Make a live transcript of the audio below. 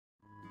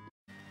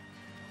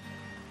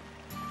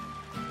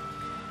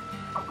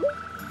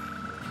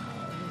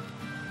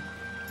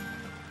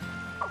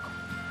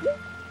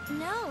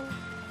know.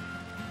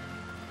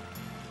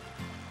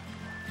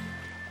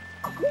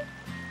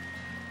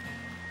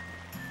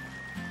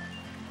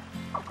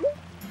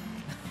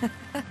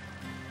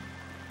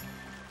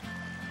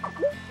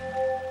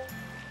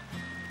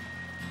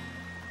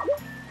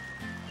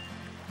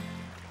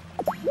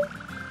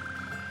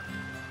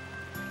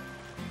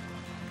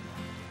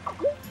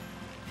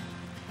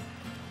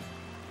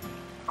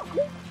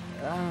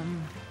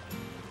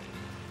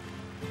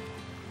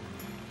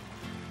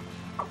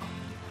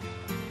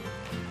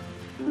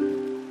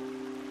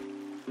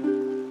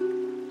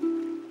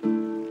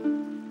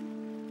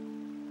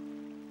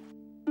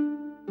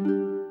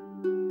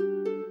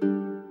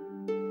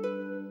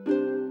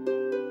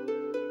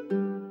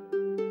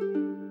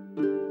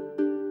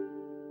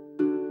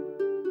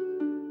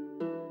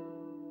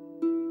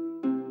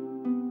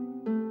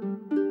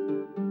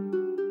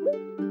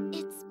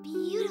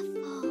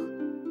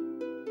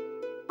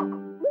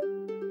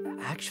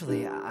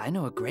 Actually, I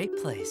know a great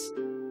place.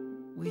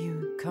 Will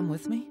you come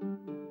with me?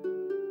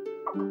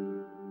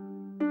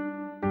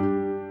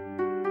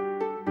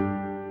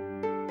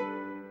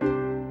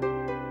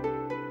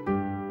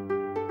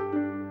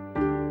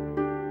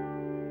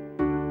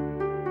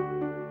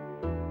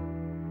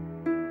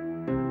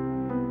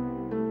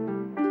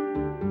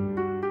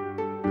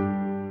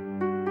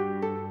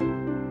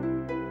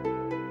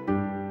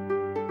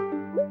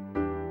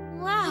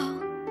 Wow,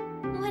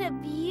 what a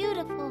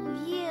beautiful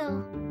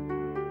view.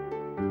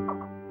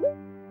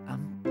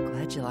 I'm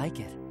glad you like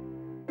it.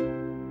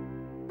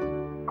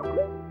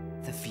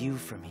 The view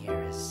from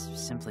here is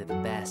simply the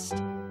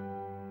best.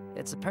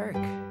 It's a perk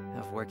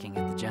of working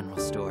at the general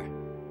store.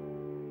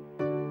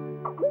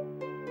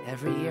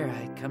 Every year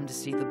I come to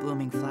see the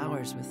blooming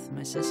flowers with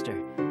my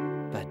sister,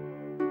 but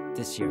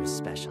this year is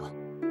special.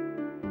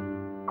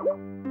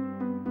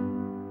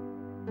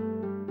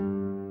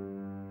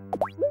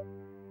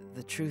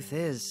 The truth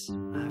is,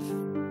 I've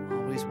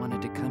always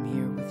wanted to come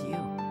here with you.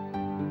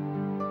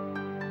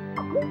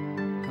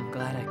 I'm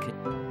glad I could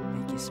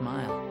make you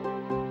smile.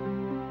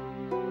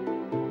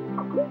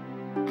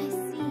 I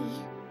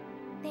see.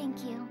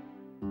 Thank you.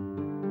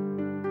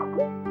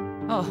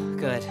 Oh,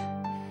 good.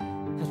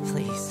 But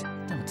please,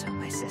 don't tell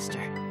my sister.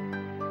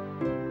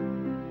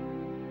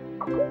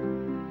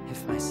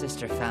 If my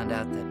sister found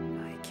out that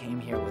I came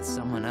here with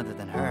someone other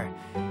than her,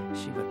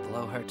 she would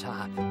blow her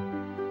top.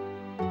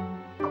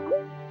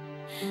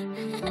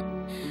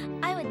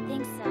 I would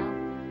think so.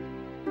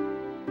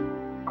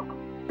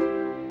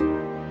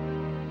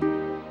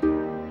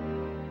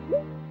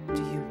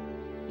 Do you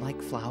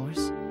like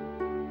flowers?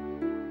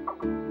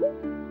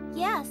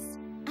 Yes,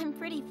 I'm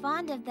pretty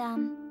fond of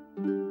them.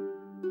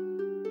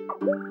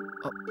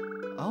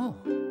 Oh.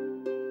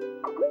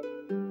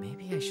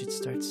 Maybe I should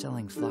start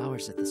selling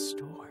flowers at the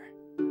store.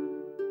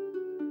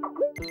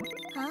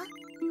 Huh?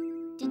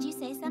 Did you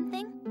say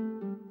something?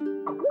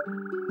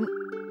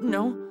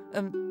 No,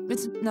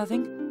 it's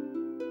nothing.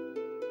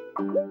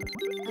 Oh?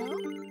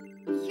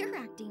 You're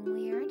acting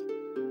weird.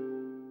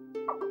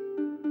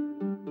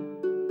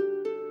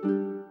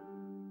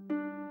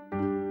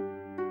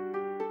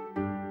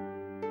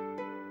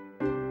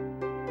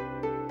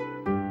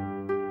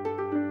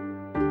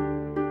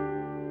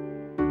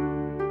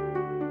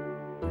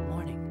 Good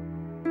morning.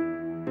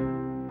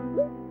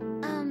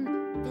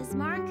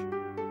 Bismark?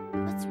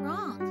 What's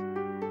wrong?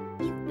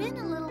 You've been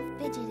a little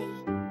fidgety.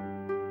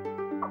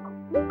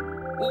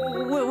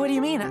 What do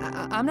you mean?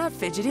 I'm not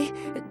fidgety.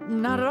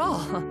 Not at all.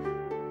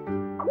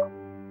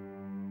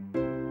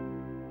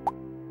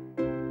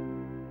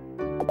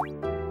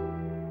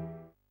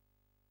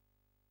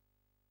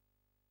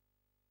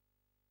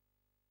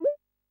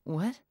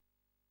 What?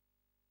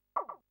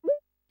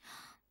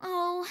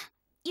 Oh,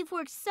 you've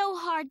worked so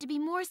hard to be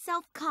more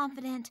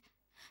self-confident.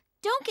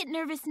 Don't get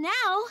nervous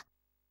now.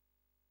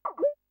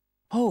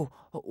 Oh,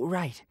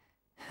 right.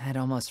 I'd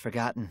almost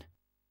forgotten.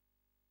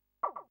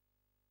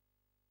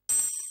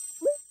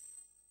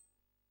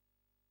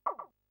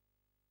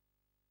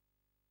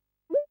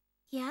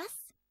 Yes?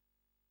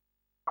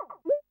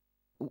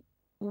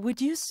 Would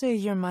you say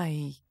you're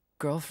my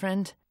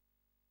girlfriend?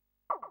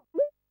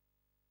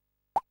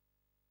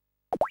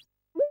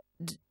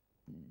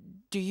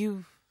 Do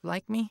you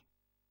like me?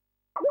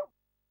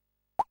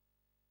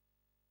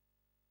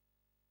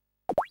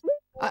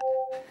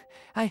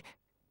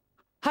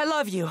 I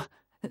love you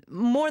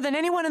more than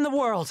anyone in the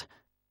world.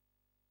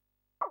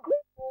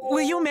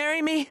 Will you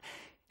marry me?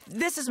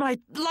 This is my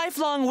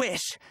lifelong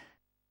wish.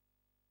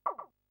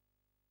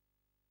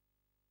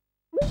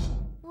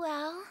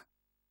 Well...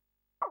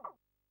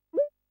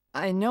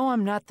 I know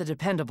I'm not the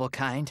dependable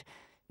kind,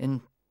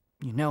 and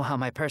you know how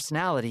my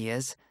personality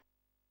is.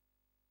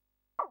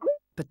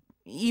 But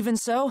even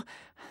so,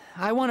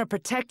 I want to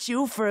protect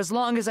you for as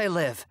long as I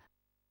live.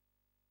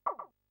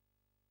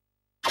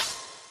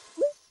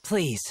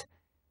 Please,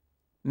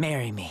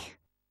 marry me.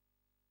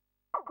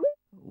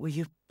 Will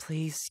you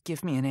please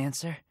give me an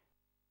answer?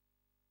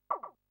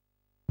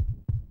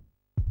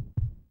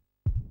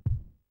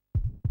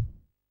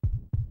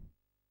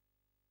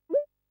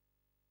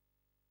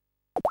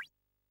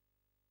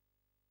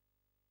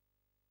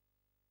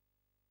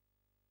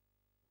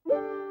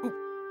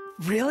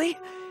 Really?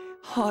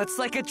 Oh, it's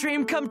like a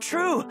dream come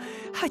true.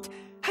 I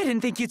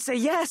didn't think you'd say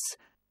yes.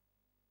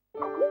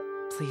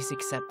 Please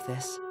accept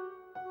this.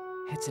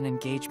 It's an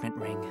engagement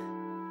ring,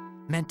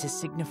 meant to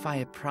signify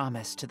a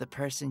promise to the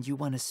person you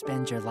want to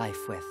spend your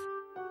life with.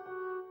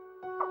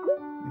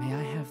 May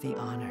I have the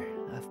honor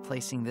of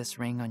placing this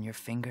ring on your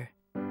finger?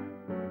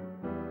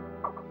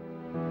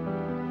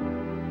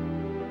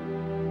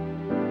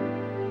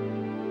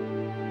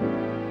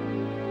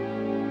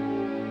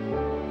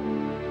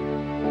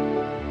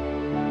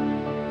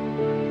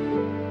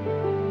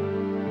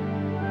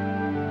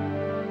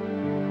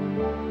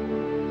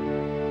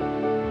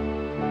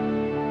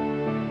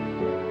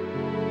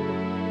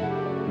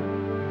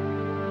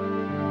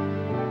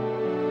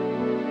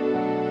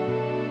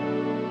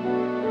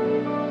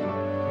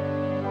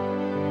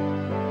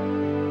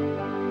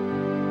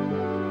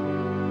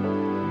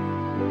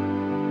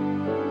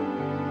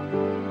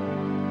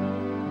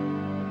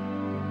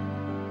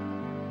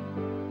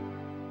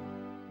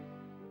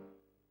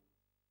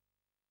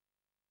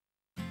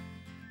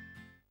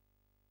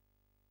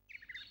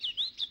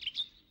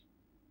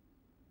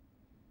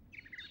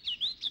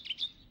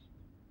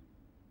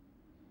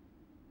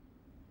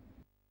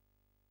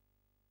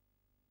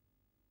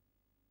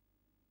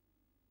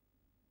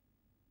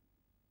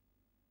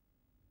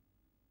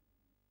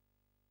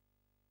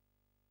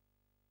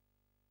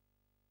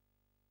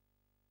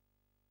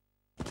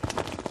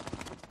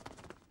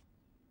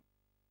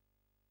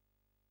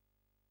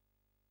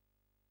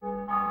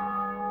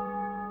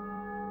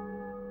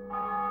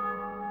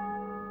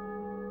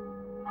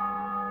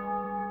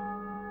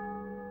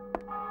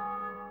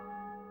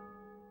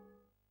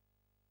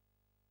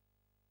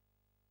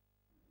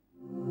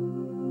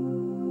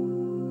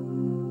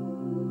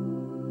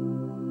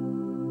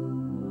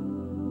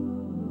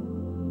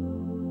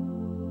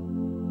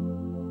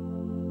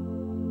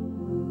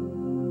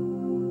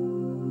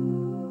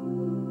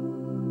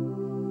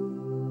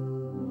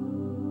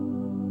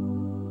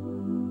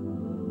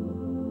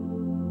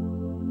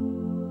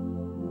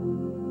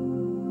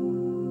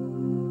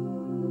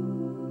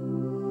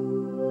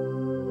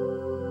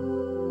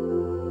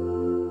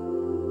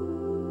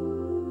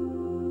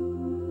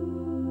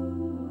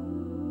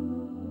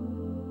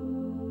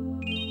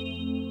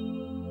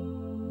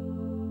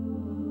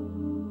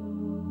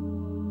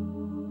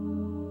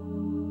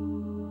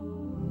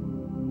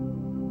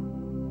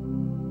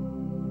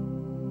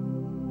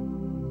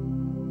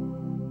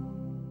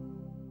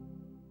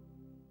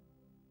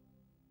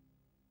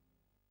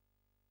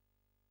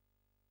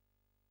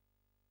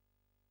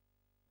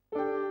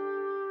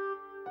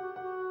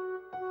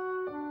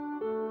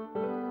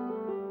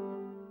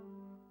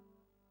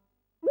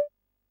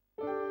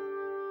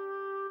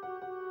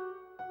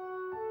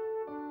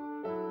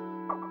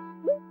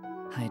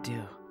 I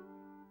do.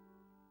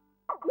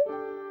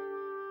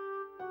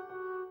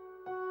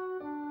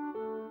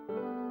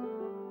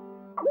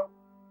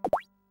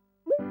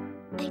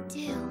 I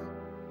do.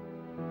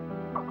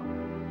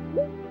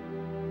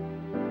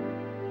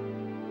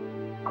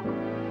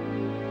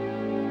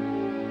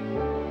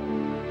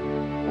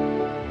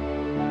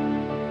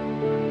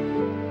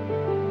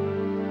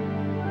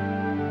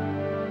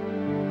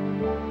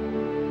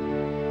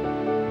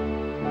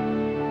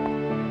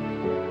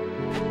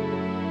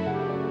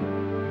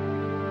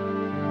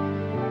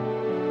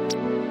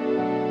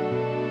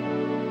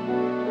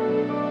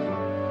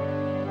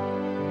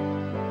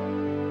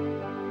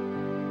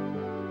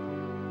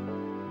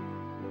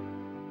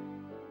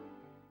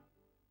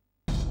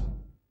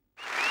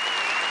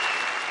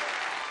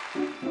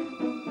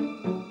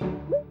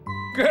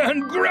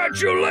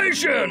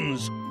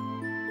 Congratulations!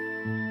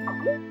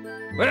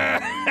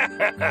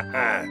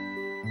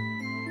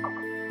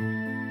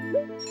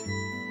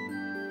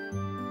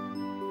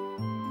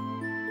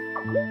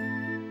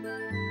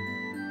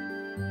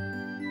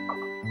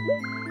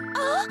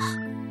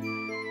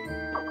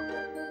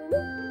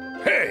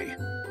 Hey!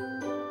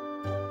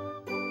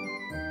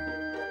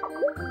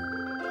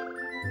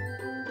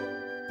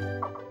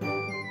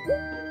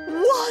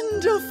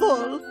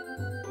 Wonderful!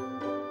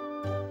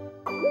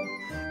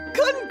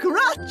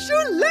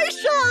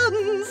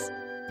 Congratulations!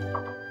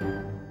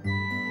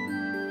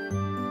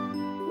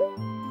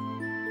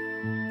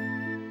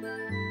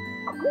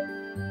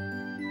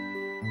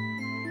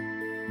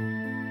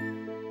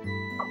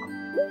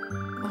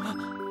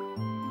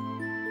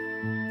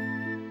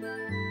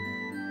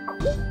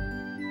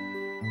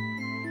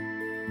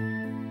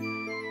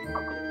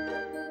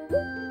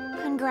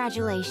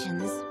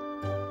 Congratulations.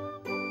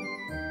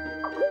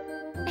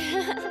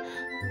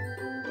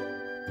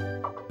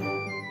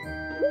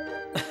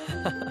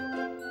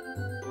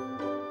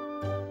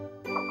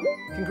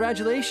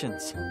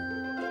 Congratulations.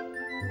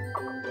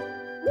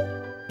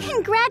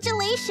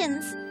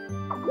 Congratulations!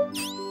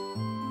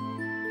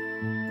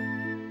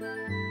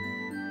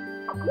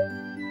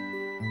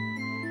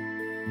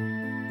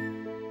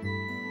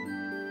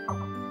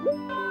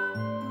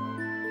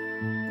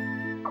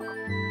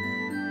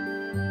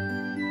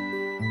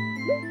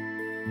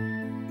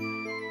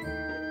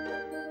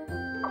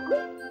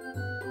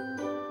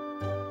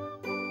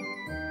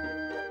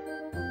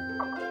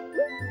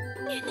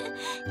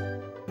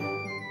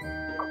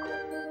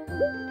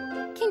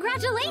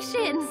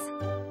 Congratulations!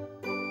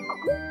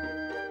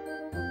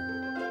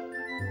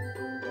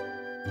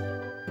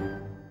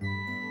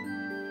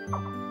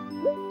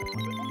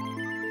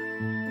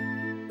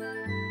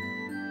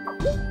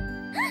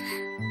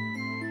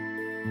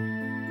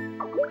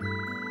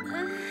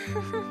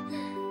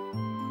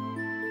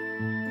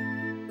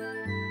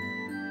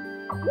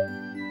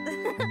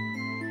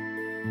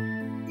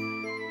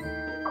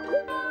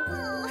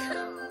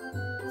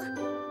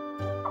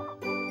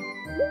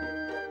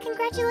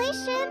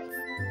 Congratulations!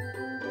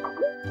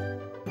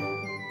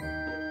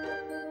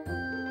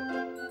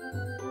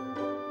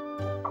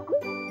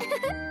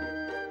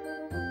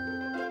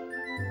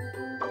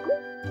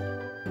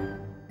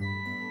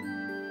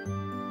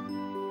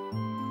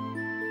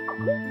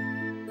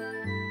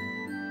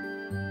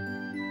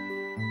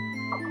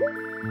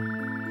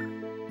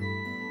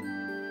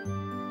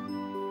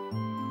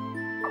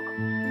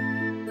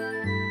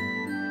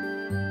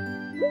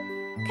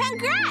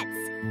 Congrats!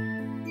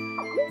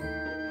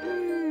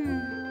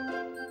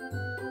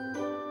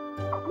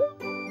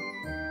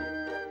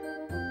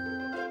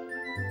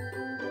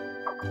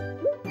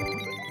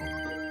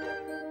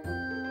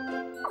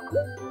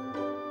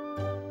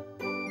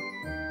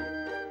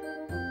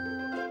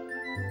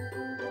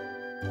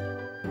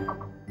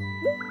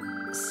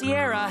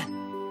 Sierra!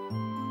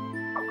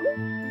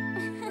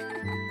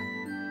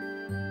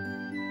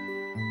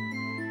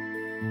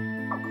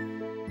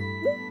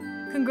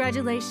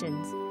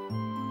 Congratulations.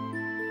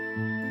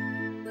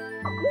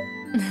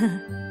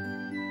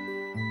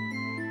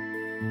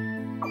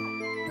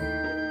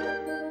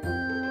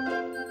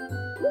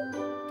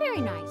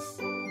 Very nice.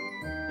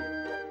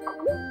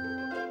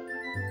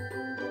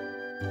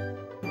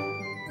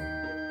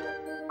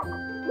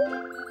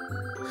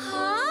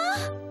 Huh?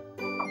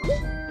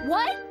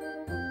 What?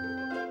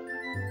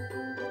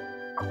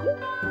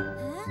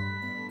 Huh?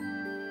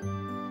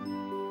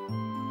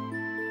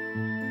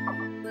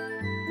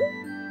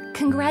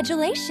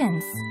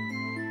 Congratulations.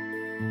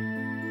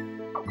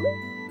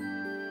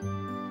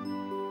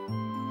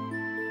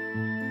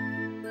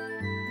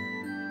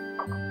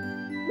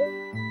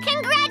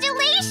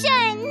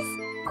 Congratulations!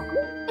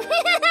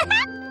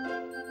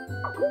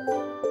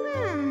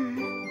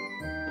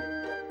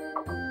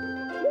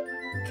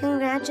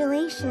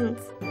 Congratulations.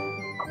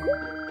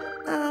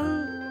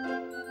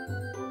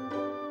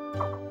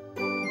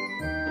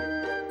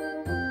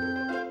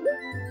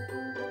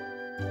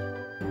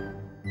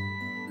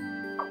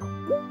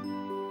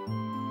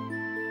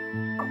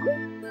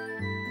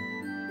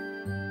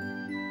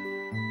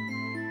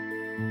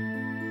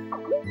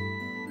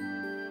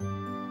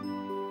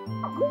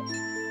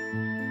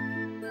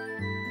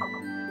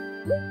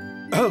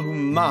 Oh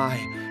my!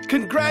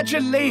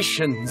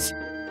 Congratulations!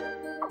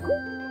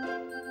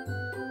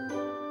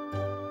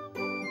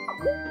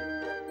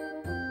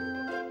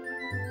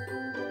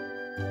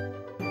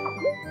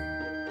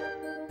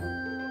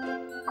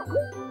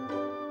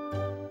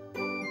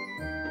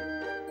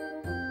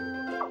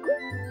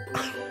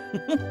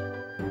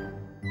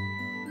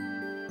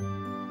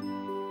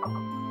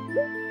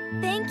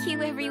 Thank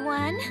you,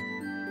 everyone.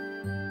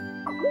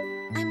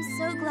 I'm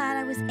so glad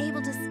I was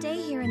able to stay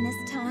here in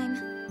this time.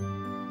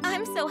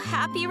 I'm so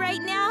happy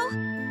right now.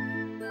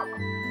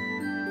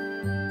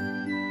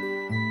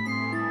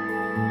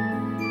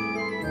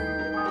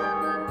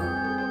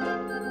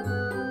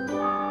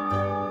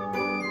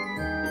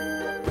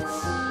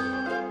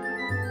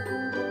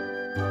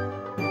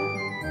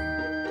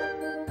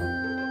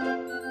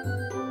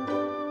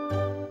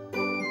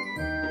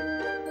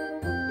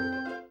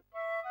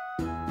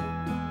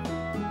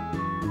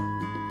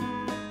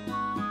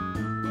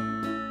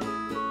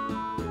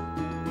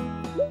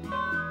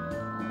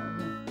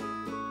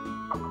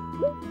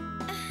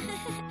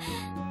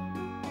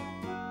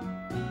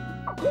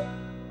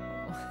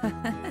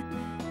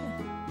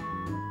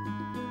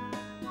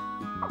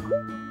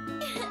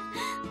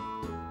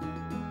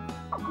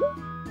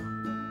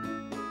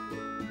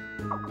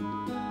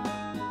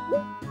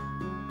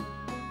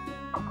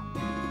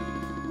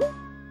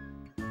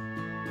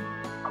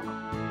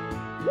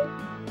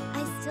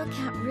 I still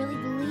can't really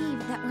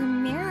believe that we're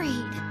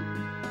married.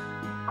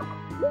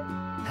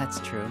 That's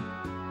true.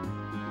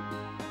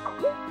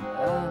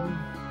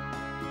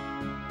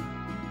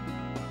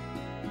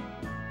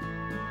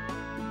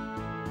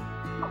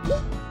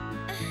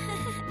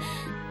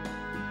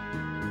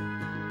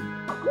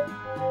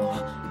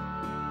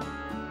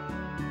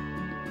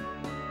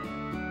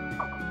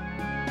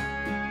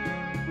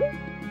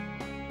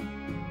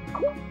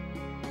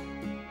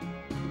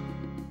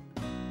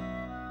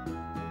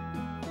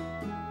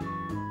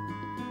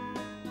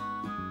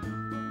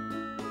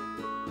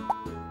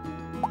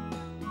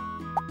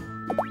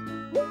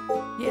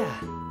 Yeah.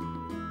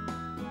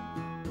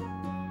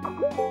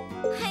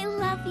 I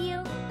love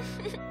you.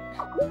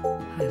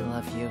 I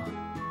love you.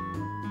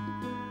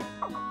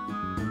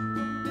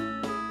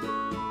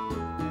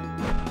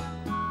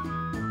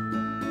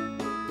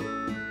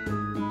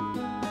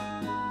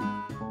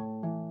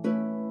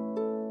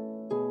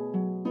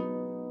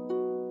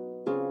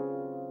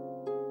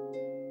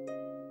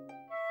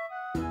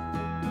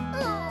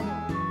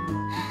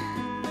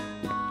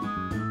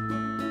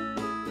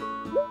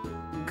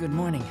 Good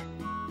morning.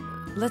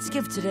 Let's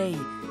give today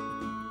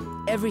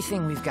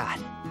everything we've got.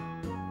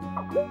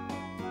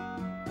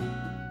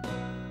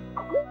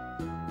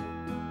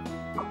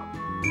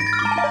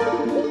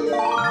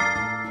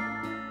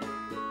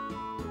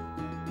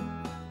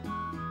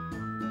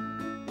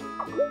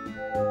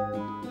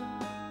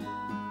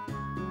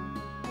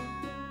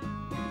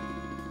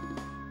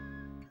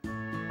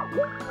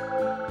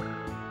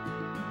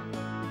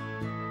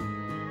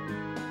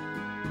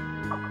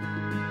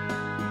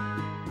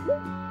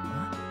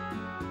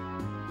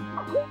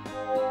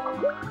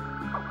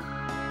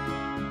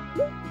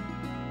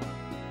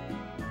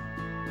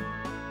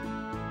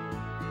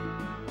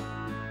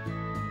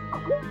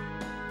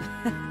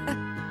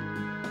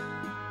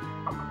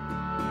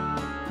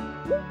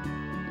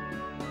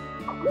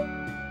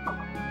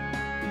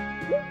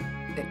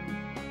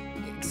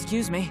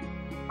 Excuse me.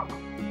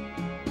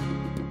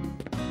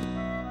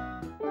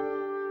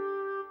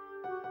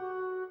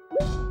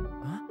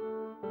 Huh?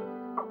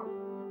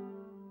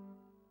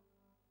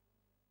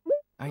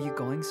 Are you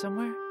going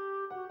somewhere?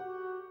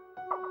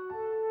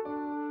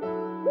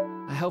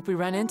 I hope we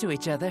run into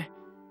each other.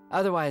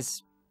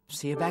 Otherwise,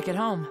 see you back at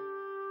home.